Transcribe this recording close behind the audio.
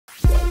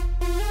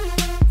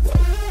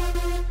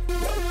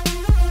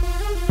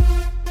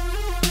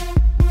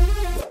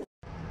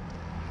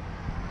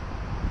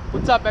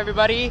up,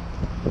 everybody?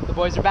 The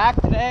boys are back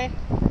today.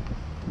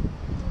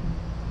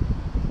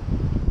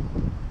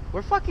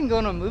 We're fucking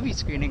going to a movie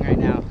screening right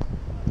now.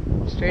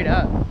 Straight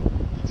up.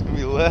 It's gonna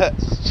be lit.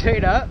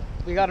 Straight up.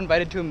 We got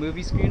invited to a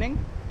movie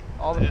screening.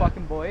 All the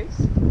fucking boys.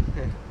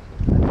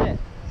 That's it.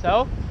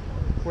 So,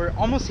 we're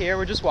almost here.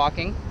 We're just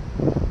walking.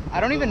 I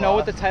don't even know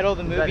what the title of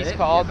the movie's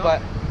called,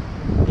 but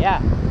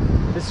yeah.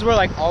 This is where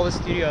like all the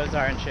studios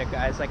are and shit,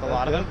 guys. Like a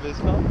lot of them.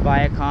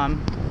 Viacom.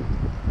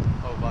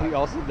 Oh, we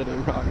also did it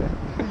wrong.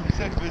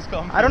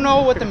 I don't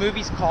know what the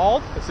movie's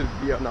called,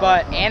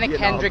 but Anna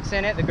Kendrick's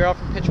in it, the girl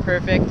from Pitch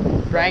Perfect.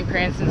 Bryan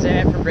Cranston's in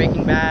it from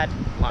Breaking Bad.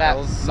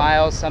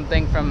 Miles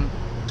something from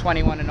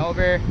 21 and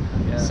Over.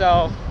 Yeah.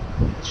 So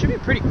it should be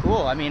pretty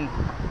cool. I mean,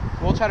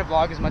 we'll try to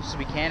vlog as much as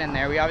we can in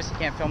there. We obviously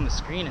can't film the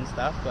screen and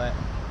stuff, but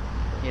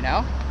you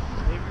know.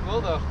 Maybe we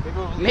will though.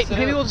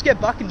 Maybe we'll just get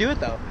Buck and do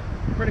it though.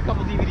 Print a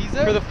couple DVDs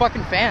out? For the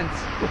fucking fans.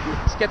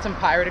 Just get some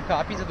pirated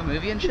copies of the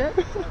movie and shit.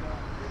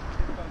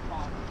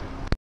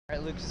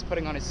 Alright, Luke's just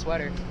putting on his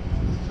sweater.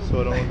 So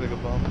I don't look like a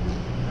bum.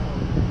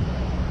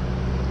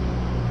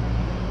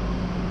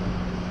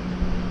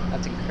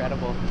 That's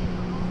incredible.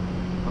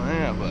 Oh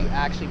yeah, but You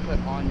actually put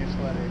on your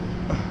sweater.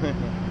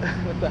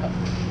 What the hell?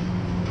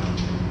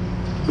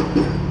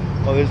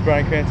 Oh, there's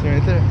Bryan Cranston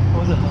right there.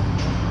 What the hell?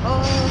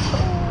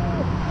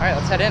 Oh. Alright,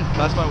 let's head in.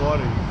 That's my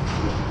water.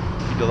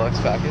 The deluxe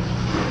package.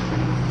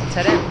 Let's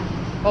head in.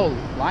 Oh,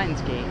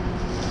 Lionsgate.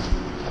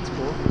 That's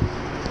cool.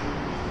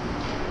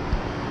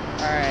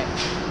 Alright.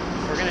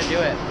 We're gonna do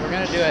it. We're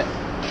gonna do it.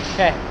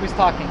 Okay, who's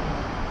talking?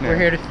 No. We're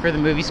here for the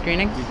movie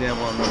screening. You damn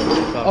well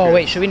know. Oh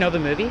wait, should we know the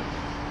movie?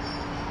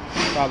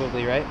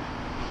 Probably, right?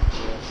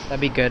 Yeah.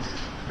 That'd be good.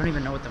 I don't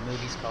even know what the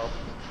movie's called.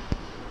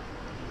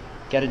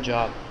 Get a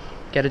job.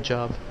 Get a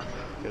job.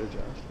 Get a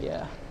job.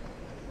 Yeah.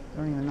 I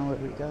don't even know where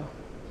we go.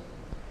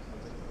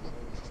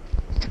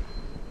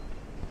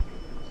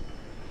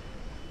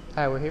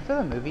 Hi, we're here for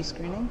the movie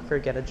screening for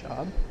Get a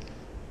Job.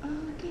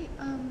 Okay,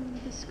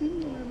 the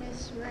screening room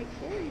is right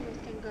there. You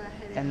can go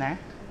ahead. In there?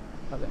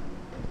 Okay.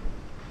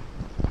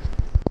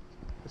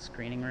 The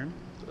screening room.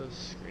 The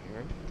screening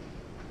room.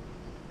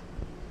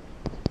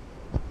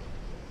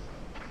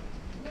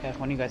 Okay,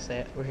 when do you guys say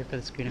it? We're here for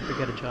the screening for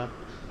Get a Job.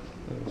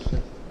 Oh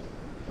shit.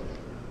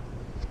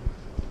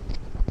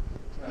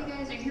 You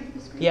guys are here for the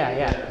screening?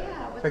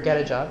 Yeah. What's For the Get a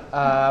name?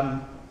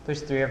 Job.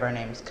 There's 3 of our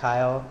names.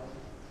 Kyle,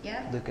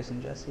 Yep. Lucas,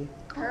 and Jesse.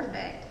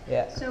 Perfect.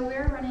 Yeah. So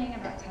we're running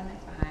about 10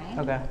 minutes behind.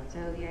 Okay. So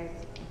you guys,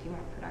 if you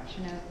want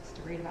production notes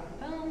to read about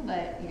the film,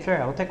 but you guys, Sure,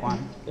 we'll take one.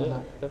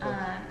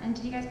 and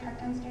did you guys park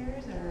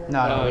downstairs or?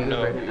 No, we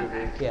no. Ubered.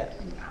 Okay. Yeah.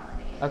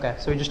 Validate. Okay,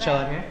 so we just chill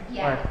out here?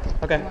 Yeah.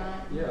 Or, okay.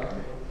 Yeah.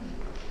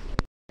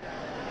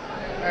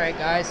 Alright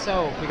guys,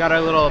 so we got our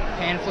little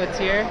pamphlets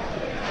here.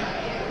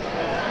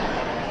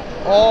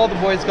 All the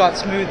boys got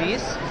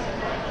smoothies.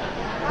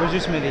 Where's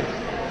your smoothie?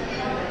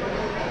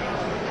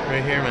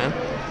 Right here, man.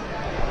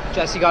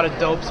 Jesse got a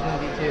dope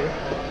smoothie too.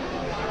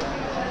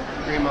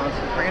 Green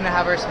Monster. We're gonna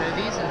have our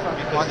smoothies and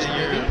fucking watch the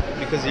movie.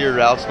 Because of your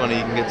Ralph's money,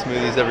 you can get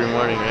smoothies every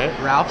morning, right?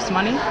 Ralph's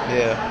money?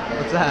 Yeah.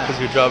 What's that? Because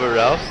your job at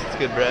Ralph's, it's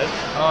good bread.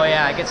 Oh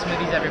yeah, I get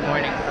smoothies every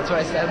morning. That's what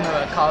I said in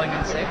the calling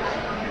in sick.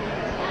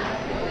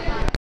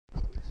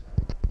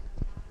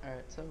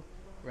 Alright, so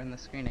we're in the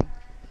screening.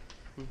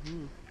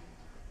 Mm-hmm.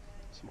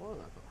 Smaller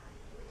than I thought.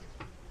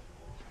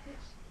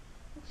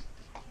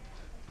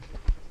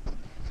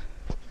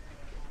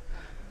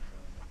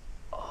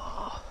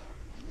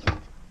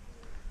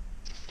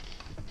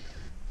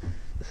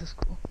 This is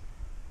cool.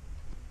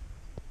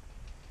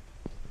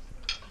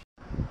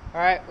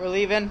 Alright, we're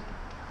leaving.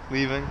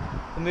 Leaving.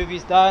 The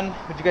movie's done.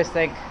 What'd you guys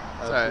think?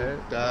 Alright.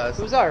 It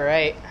was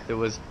alright. It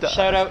was dust.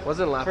 Shout out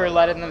for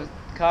letting them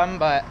come,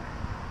 but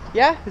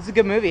yeah, it's a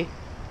good movie.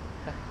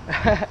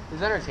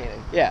 It's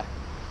entertaining. Yeah,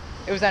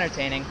 it was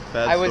entertaining.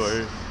 Bad I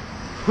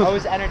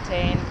was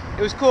entertained.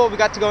 It was cool. We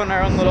got to go in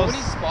our own little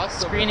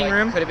screening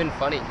room. Could have been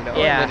funny, you know?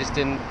 Yeah. They just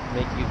didn't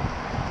make you.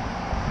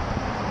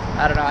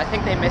 I don't know. I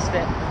think they missed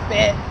it a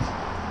bit,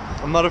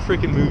 I'm not a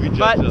freaking movie but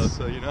judge though,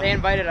 so you know. they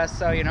invited us,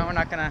 so you know we're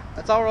not gonna.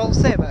 That's all we'll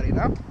say about it, you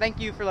know. Thank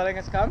you for letting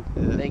us come.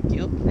 Yeah. Thank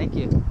you. Thank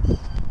you.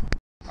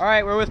 All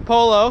right, we're with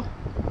Polo.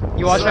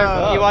 You watch the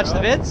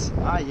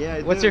vids?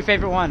 Yeah. What's your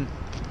favorite one?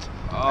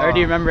 Or do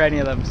you remember any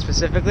of them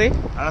specifically?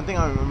 I don't think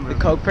I remember. The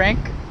Coke prank?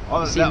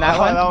 Oh, You seen that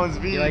one? That one's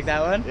me. You like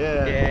that one?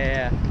 Yeah.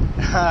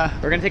 Yeah.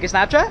 We're gonna take a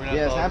Snapchat?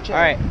 Yeah, Snapchat. All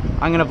right,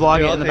 I'm gonna vlog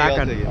Dude, it I'll in the take it, I'll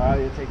background. take it. Alright,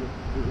 you take it.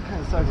 It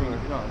kind of sucks. No,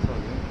 it's all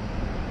good.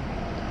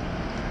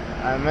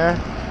 Alright, man.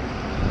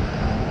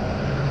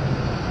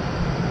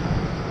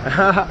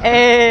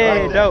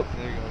 Hey, Right. dope.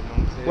 There you go.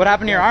 Don't say What it.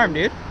 happened to your arm,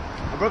 dude?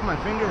 I broke my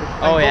finger.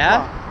 Oh playing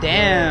yeah? football.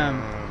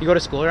 Damn. You go to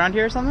school around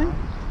here or something?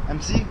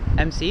 MC?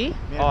 MC?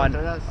 Yeah, Oh,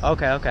 Contreras.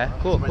 okay.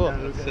 Cool.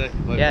 Sick.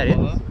 Like Yeah, dude.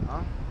 football?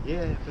 Huh?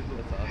 Yeah.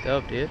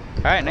 Dope, dude.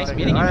 All right, nice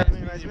meeting you,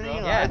 man. Nice meeting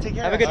you. Yeah, Alright, take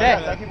care. have a good Alright,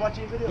 day. I'll keep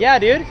watching your videos. Yeah,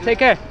 dude. Take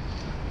care.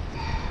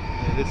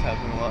 Yeah, this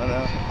happened a lot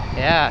now.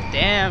 Yeah,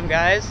 damn,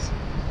 guys.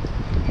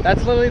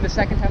 That's literally the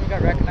second time we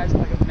got recognized in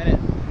like a minute.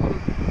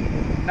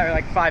 No,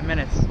 like 5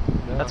 minutes.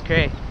 Yeah. That's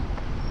great.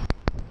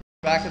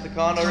 Back at the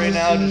condo right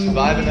now, just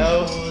vibing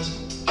out,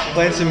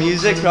 playing some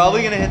music.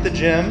 Probably gonna hit the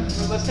gym.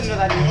 We're listening to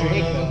that new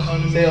Drake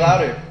though. Say it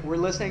louder. We're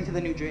listening to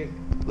the new Drake.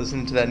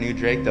 Listening to that new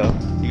Drake though.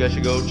 You guys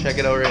should go check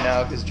it out right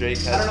now because Drake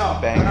has I don't know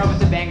bangers. if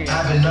it's a banger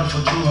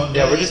yet.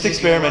 Yeah, we're just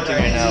experimenting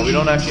right now. We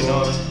don't actually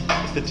know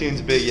if the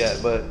tune's big yet,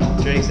 but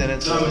Drake's in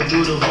it. So We'll let you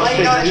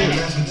know in a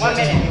minute. 1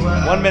 minute.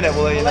 1 minute,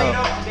 we'll let you We'll let you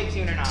know. know if it's a big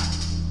tune or not.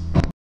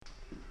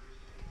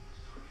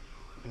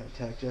 I'm gonna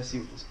attack Jesse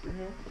with this broom.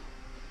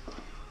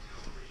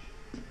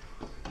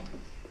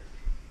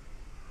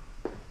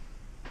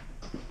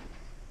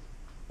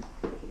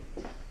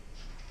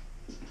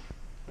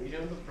 What are you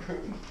doing with the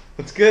broom?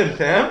 What's good,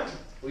 fam?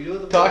 What are you doing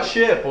with the Talk broom?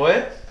 shit,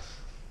 boy.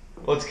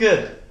 What's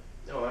good?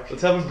 No, actually.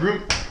 Let's have a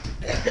broom.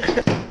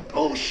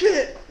 Oh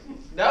shit!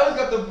 Now he's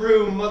got the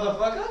broom,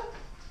 motherfucker.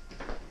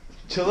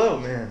 Chill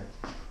out, man.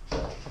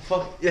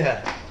 Fuck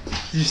yeah.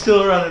 You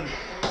still running?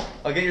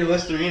 I'll get your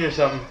Listerine or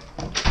something.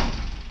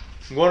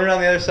 I'm going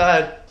around the other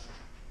side.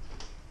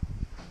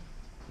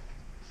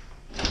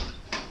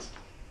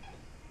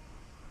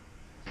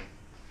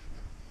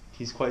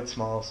 He's quite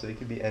small, so he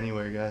could be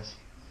anywhere, guys.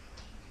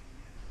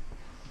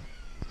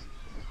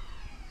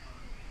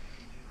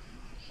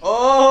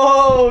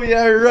 Oh,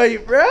 yeah, right,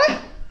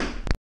 bruh.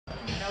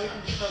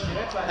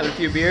 Having a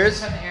few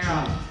beers. Turn the air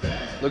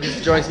off. Looking to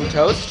enjoy some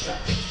toast. Yo,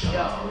 you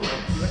want to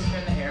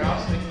turn the air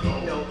off so we can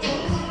get no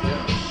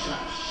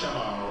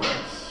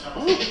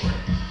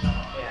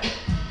Yeah.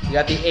 We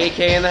got the AK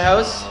in the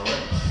house.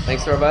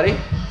 Thanks to our buddy.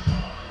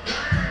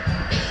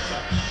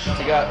 What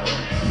you got?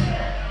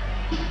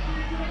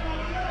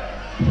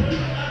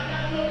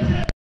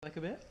 Like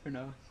a bit or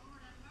no?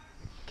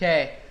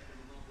 Okay.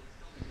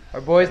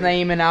 Our boys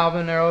Naeem and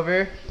Alvin are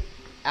over.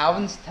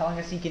 Alvin's telling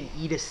us he can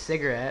eat a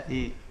cigarette.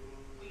 Eat.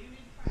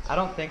 I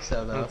don't think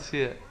so though. Let's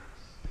see it.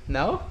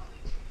 No?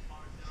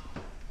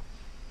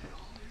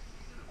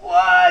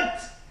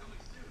 What?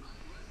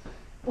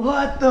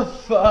 What the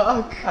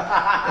fuck?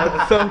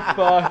 That's so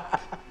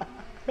fucked.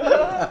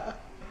 That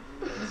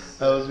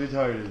was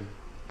retarded.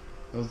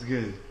 That was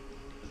good.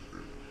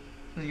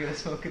 You gonna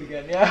smoke it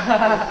again?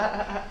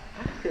 Yeah.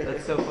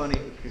 That's so funny.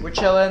 We're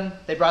chilling.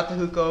 They brought the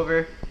hook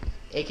over.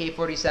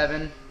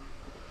 AK-47.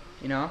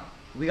 You know?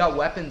 We got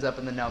weapons up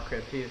in the Nell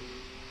crib too.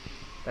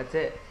 That's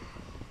it.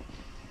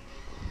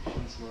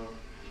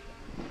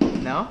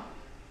 No?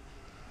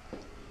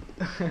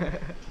 The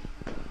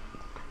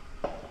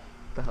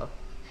hell?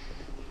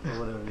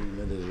 Whatever you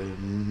meant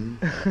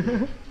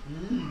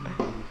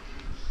it.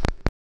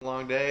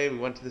 Long day. We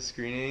went to the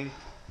screening.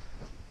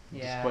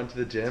 Yeah. Just went to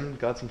the gym.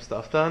 Got some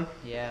stuff done.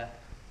 Yeah.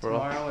 We're all-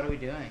 Tomorrow, what are we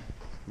doing?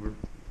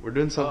 We're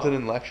doing something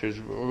in lectures.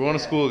 We're going to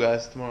Yeah. school,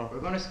 guys, tomorrow. We're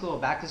going to school.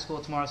 Back to school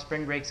tomorrow.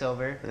 Spring break's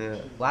over. Yeah.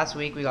 Last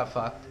week we got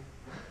fucked.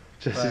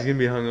 Jesse's But- gonna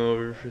be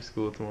hungover for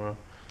school tomorrow.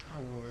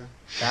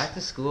 Back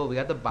to school. We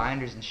got the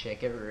binders and shit.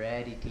 Get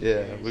ready, teachers.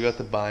 Yeah, we got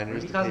the We're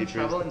binders, gonna the be causing papers,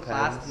 trouble the in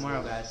class pens.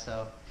 tomorrow, guys.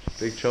 So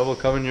Big trouble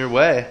coming your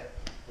way.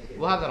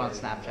 we'll have that on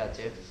Snapchat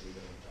too.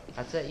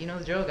 That's it. You know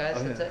the drill, guys.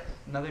 Oh, That's yeah. it.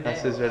 Another day.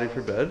 Nessa's ready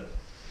for bed.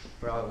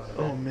 We're all going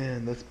to Oh bed.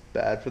 man, that's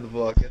bad for the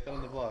vlog. Get that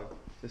on the vlog.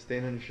 The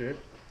stain on your shirt.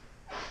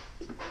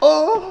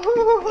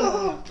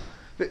 Oh!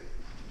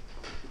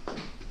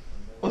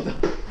 What the